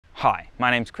Hi, my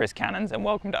name's Chris Cannons and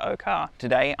welcome to OhCar.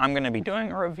 Today I'm going to be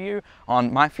doing a review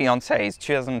on my fiance's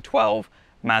 2012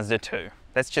 Mazda 2.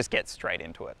 Let's just get straight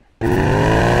into it.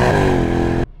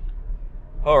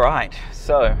 Alright,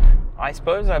 so I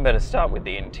suppose I better start with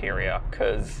the interior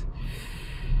because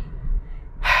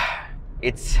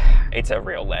it's a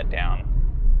real letdown.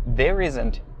 There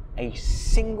isn't a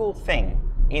single thing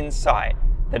in sight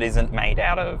that isn't made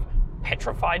out of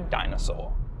petrified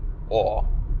dinosaur or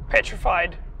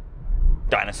petrified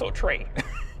dinosaur tree.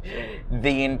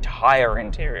 The entire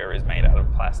interior is made out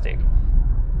of plastic,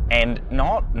 and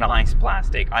not nice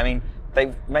plastic. I mean,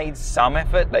 they've made some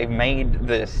effort. They've made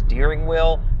the steering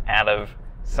wheel out of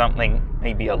something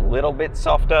maybe a little bit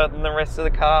softer than the rest of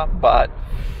the car, but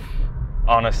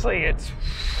honestly,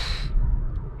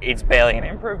 it's barely an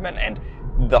improvement, and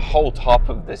the whole top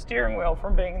of the steering wheel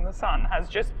from being in the sun has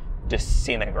just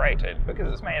disintegrated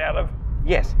because it's made out of,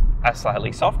 yes, a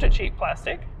slightly softer cheap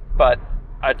plastic, but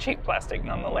a cheap plastic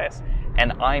nonetheless.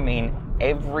 And I mean,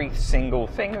 every single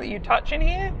thing that you touch in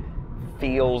here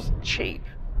feels cheap.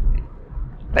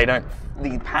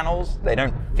 The panels, they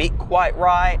don't fit quite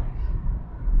right.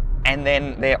 And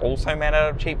then they're also made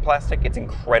out of cheap plastic. It's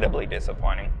incredibly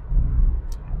disappointing.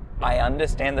 I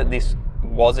understand that this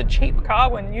was a cheap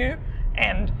car when new,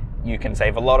 and you can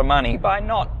save a lot of money by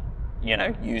not,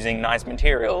 using nice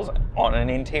materials on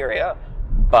an interior,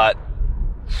 but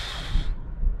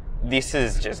this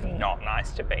is just not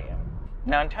nice to be in.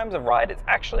 Now, in terms of ride, it's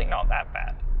actually not that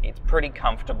bad. It's pretty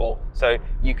comfortable, so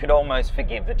you could almost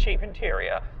forgive the cheap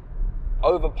interior.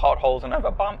 Over potholes and over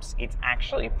bumps, it's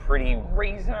actually pretty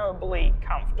reasonably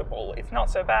comfortable. It's not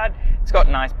so bad. It's got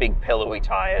nice big pillowy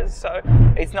tires, so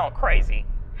it's not crazy.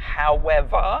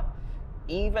 However,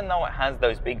 even though it has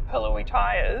those big pillowy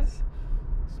tires,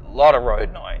 there's a lot of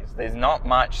road noise. There's not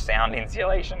much sound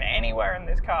insulation anywhere in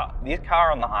this car. This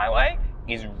car on the highway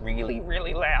is really,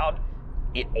 really loud.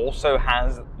 It also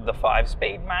has the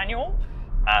 5-speed manual,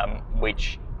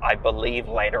 which I believe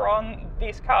later on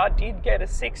this car did get a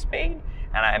 6-speed,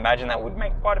 and I imagine that would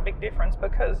make quite a big difference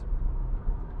because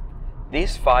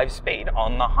this 5-speed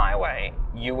on the highway,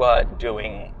 you are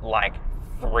doing like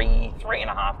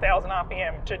 3,500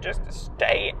 RPM to just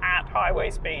stay at highway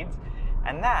speeds,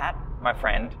 and that, my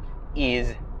friend,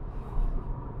 is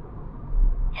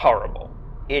horrible.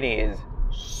 It is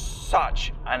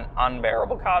such an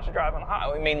unbearable car to drive on the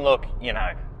highway. I mean, look,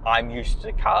 I'm used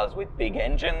to cars with big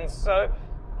engines, so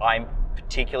I'm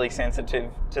particularly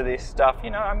sensitive to this stuff.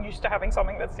 I'm used to having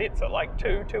something that sits at like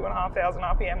 2,500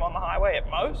 RPM on the highway at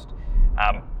most.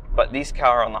 But this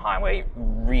car on the highway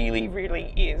really,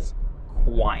 really is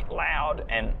quite loud,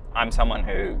 and I'm someone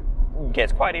who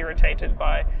gets quite irritated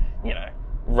by,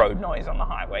 road noise on the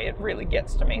highway. It really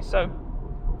gets to me. So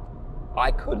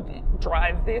I couldn't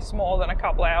drive this more than a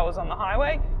couple hours on the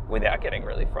highway without getting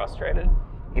really frustrated.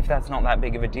 If that's not that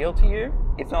big of a deal to you,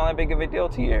 it's not that big of a deal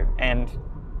to you, and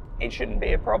it shouldn't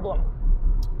be a problem.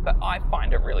 But I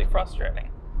find it really frustrating.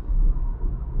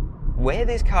 Where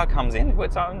this car comes into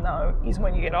its own, though, is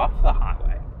when you get off the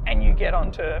highway and you get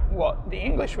onto what the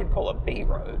English would call a B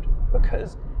road,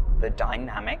 because the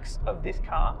dynamics of this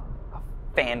car are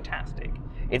fantastic.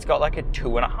 It's got like a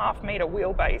 2.5 meter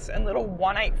wheelbase and little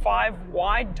 185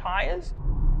 wide tires.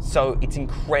 So it's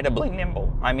incredibly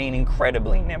nimble. I mean,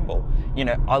 incredibly nimble.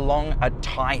 Along a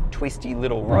tight, twisty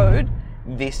little road,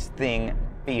 this thing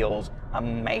feels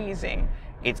amazing.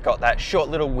 It's got that short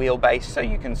little wheelbase, so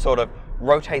you can sort of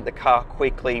rotate the car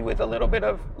quickly with a little bit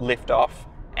of lift off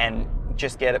and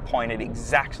just get it pointed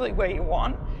exactly where you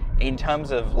want. In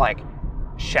terms of like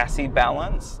chassis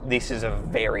balance, this is a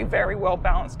very, very well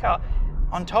balanced car.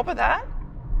 On top of that,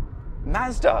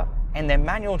 Mazda and their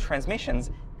manual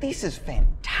transmissions, this is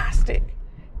fantastic.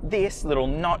 This little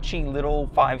notchy little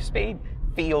 5-speed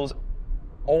feels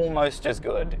almost as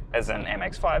good as an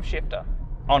MX-5 shifter.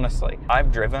 Honestly,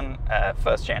 I've driven a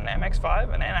first-gen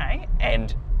MX-5 and NA,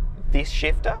 and this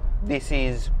shifter, this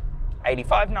is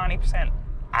 85–90%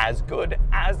 as good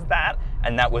as that,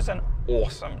 and that was an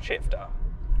awesome shifter.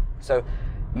 So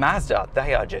Mazda,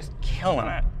 they are just killing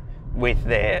it with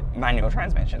their manual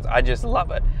transmissions. I just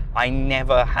love it. I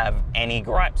never have any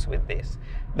gripes with this.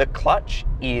 The clutch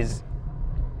is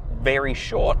very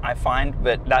short, I find,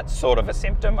 but that's sort of a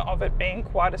symptom of it being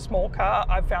quite a small car.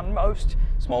 I've found most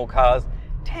small cars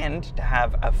tend to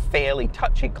have a fairly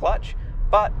touchy clutch,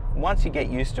 but once you get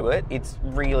used to it, it's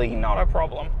really not a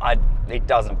problem. It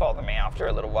doesn't bother me after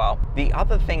a little while. The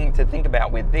other thing to think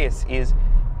about with this is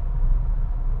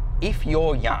if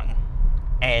you're young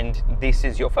and this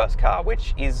is your first car,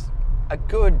 which is a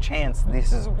good chance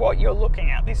this is what you're looking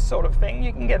at, this sort of thing,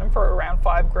 you can get them for around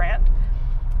 $5 grand.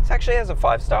 This actually has a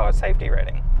 5-star safety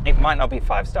rating. it might not be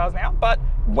 5 stars now, but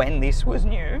when this was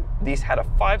new, this had a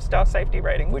 5-star safety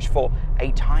rating, which for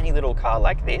a tiny little car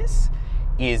like this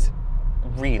is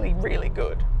really, really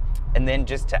good. And then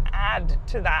just to add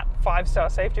to that 5-star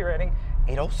safety rating,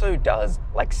 it also does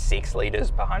like 6 liters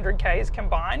per 100 Ks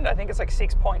combined. I think it's like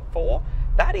 6.4.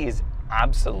 That is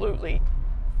absolutely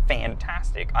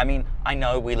fantastic. I mean, I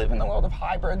know we live in the world of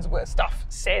hybrids where stuff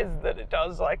says that it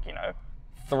does like, you know,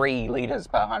 3 liters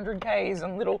per 100 Ks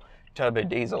and little turbo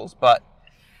diesels, but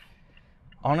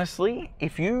honestly,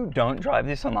 if you don't drive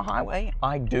this on the highway,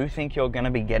 I do think you're going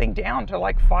to be getting down to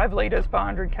like 5 liters per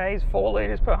 100 Ks, 4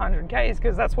 liters per 100 Ks,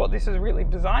 because that's what this is really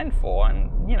designed for.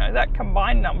 And, you know, that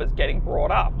combined number's getting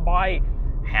brought up by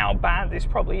how bad this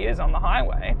probably is on the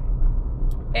highway.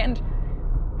 And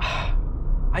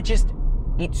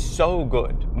it's so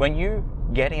good. When you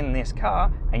get in this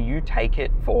car and you take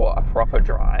it for a proper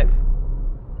drive,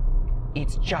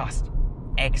 it's just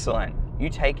excellent. You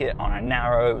take it on a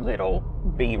narrow little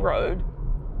B road,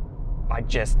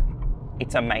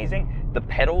 it's amazing. The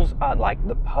pedals are like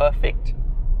the perfect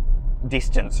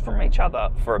distance from each other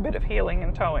for a bit of heeling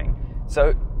and towing.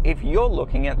 So if you're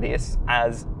looking at this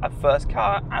as a first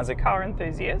car, as a car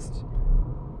enthusiast,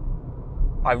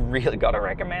 I really got to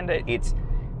recommend it. It's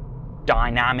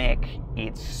dynamic,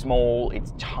 it's small,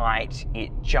 it's tight, it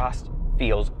just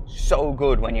feels so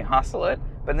good when you hustle it,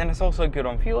 but then it's also good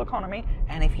on fuel economy.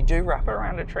 And if you do wrap it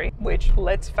around a tree, which,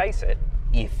 let's face it,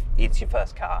 if it's your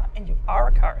first car and you are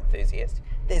a car enthusiast,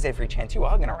 there's every chance you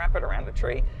are going to wrap it around a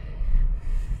tree.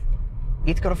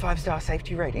 It's got a 5-star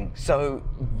safety rating, so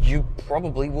you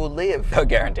probably will live. No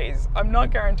guarantees. I'm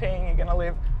not guaranteeing you're going to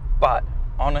live, but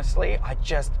honestly,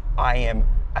 I am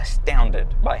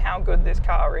astounded by how good this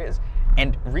car is.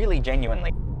 And really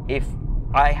genuinely, if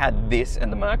I had this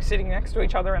and the Merc sitting next to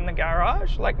each other in the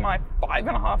garage, like my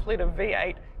 5.5 litre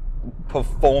V8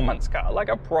 performance car, like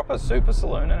a proper super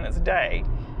saloon in its day,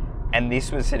 and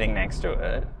this was sitting next to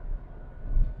it,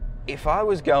 if I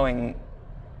was going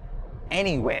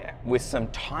anywhere with some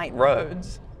tight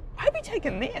roads, I'd be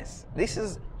taking this. This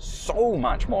is so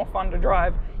much more fun to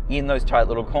drive in those tight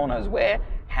little corners where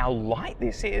how light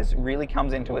this is really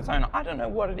comes into its own. I don't know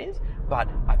what it is, but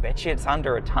I bet you it's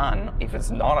under a ton. If it's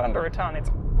not under a ton,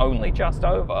 it's only just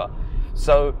over.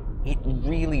 So it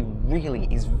really, really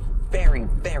is very,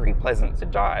 very pleasant to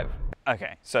drive.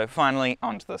 Okay, so finally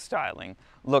onto the styling.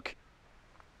 Look,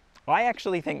 I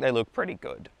actually think they look pretty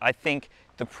good. I think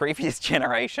the previous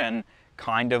generation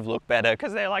kind of look better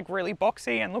because they're like really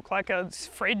boxy and look like a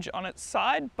fridge on its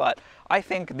side, but I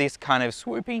think this kind of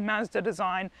swoopy Mazda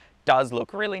design does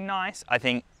look really nice. I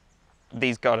think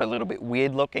these got a little bit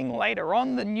weird looking later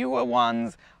on, the newer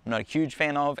ones I'm not a huge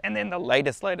fan of, and then the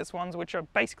latest ones, which are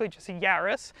basically just a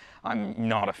Yaris. I'm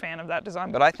not a fan of that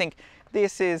design, but I think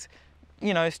this is,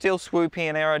 you know, still swoopy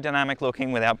and aerodynamic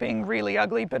looking without being really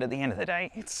ugly, but at the end of the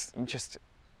day, it's just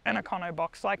an econo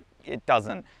box. Like, it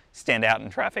doesn't stand out in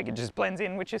traffic, it just blends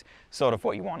in, which is sort of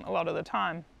what you want a lot of the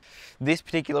time. This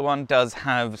particular one does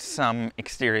have some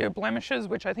exterior blemishes,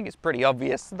 which I think is pretty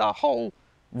obvious. The whole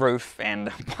roof and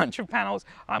a bunch of panels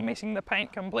are missing the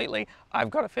paint completely. I've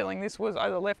got a feeling this was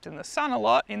either left in the sun a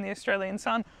lot, in the Australian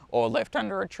sun, or left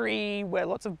under a tree where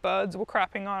lots of birds were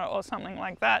crapping on it or something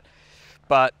like that.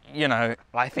 But, you know,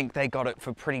 I think they got it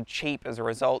for pretty cheap as a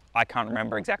result. I can't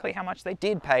remember exactly how much they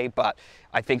did pay, but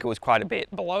I think it was quite a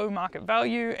bit below market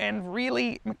value, and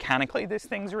really, mechanically, this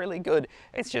thing's really good.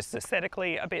 It's just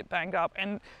aesthetically a bit banged up,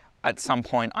 and at some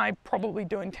point, I probably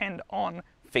do intend on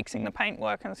fixing the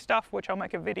paintwork and stuff, which I'll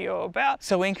make a video about.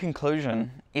 So in conclusion,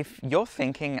 if you're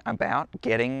thinking about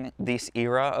getting this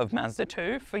era of Mazda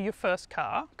 2 for your first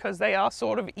car, because they are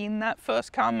sort of in that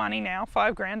first car money now,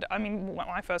 5 grand. I mean,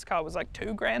 my first car was like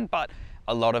 2 grand, but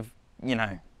a lot of, you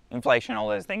know, inflation, all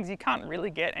those things, you can't really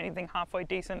get anything halfway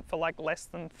decent for like less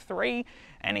than 3,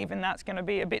 and even that's going to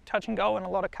be a bit touch and go in a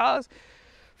lot of cars.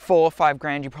 4 or 5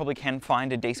 grand, you probably can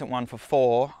find a decent one for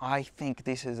 4. I think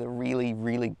this is a really,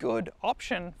 really good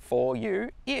option for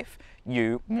you if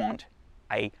you want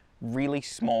a really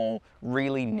small,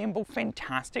 really nimble,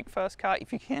 fantastic first car.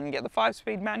 If you can get the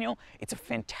 5-speed manual, it's a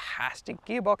fantastic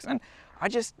gearbox, and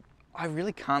I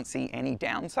really can't see any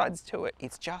downsides to it.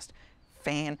 It's just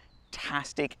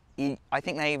fantastic. I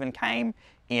think they even came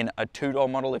in a 2-door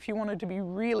model if you wanted to be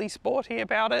really sporty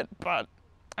about it, but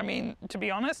I mean, to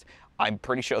be honest, I'm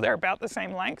pretty sure they're about the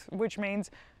same length, which means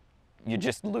you're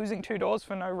just losing 2 doors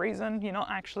for no reason. You're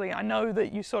not actually, I know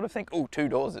that you sort of think, oh, 2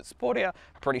 doors, it's sportier.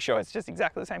 I'm pretty sure it's just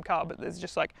exactly the same car, but there's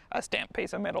just like a stamped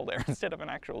piece of metal there instead of an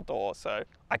actual door. So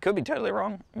I could be totally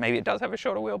wrong. Maybe it does have a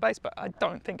shorter wheelbase, but I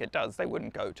don't think it does. They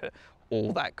wouldn't go to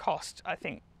all that cost. I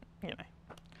think, you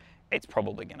know, it's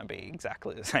probably going to be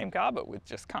exactly the same car, but with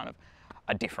just kind of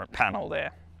a different panel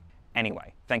there.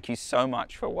 Anyway, thank you so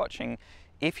much for watching.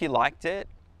 If you liked it,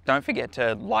 don't forget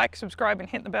to like, subscribe, and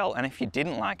hit the bell. And if you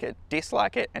didn't like it,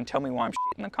 dislike it and tell me why I'm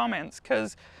shit in the comments,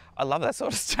 because I love that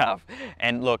sort of stuff.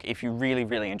 And look, if you really,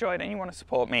 really enjoyed it and you want to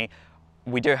support me,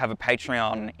 we do have a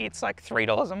Patreon. It's like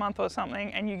 $3 a month or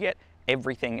something, and you get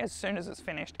everything as soon as it's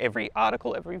finished. Every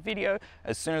article, every video,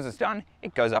 as soon as it's done,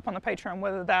 it goes up on the Patreon,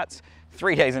 whether that's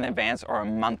 3 days in advance or a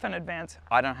month in advance.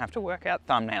 I don't have to work out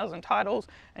thumbnails and titles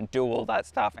and do all that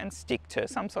stuff and stick to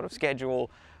some sort of schedule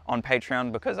on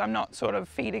Patreon, because I'm not sort of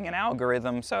feeding an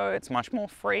algorithm, so it's much more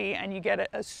free and you get it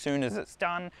as soon as it's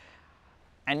done.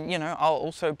 And you know, I'll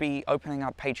also be opening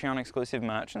up Patreon exclusive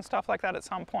merch and stuff like that at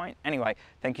some point. Anyway,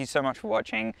 thank you so much for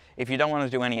watching. If you don't want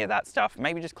to do any of that stuff,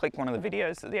 maybe just click one of the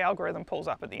videos that the algorithm pulls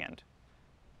up at the end.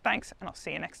 Thanks, and I'll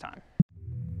see you next time.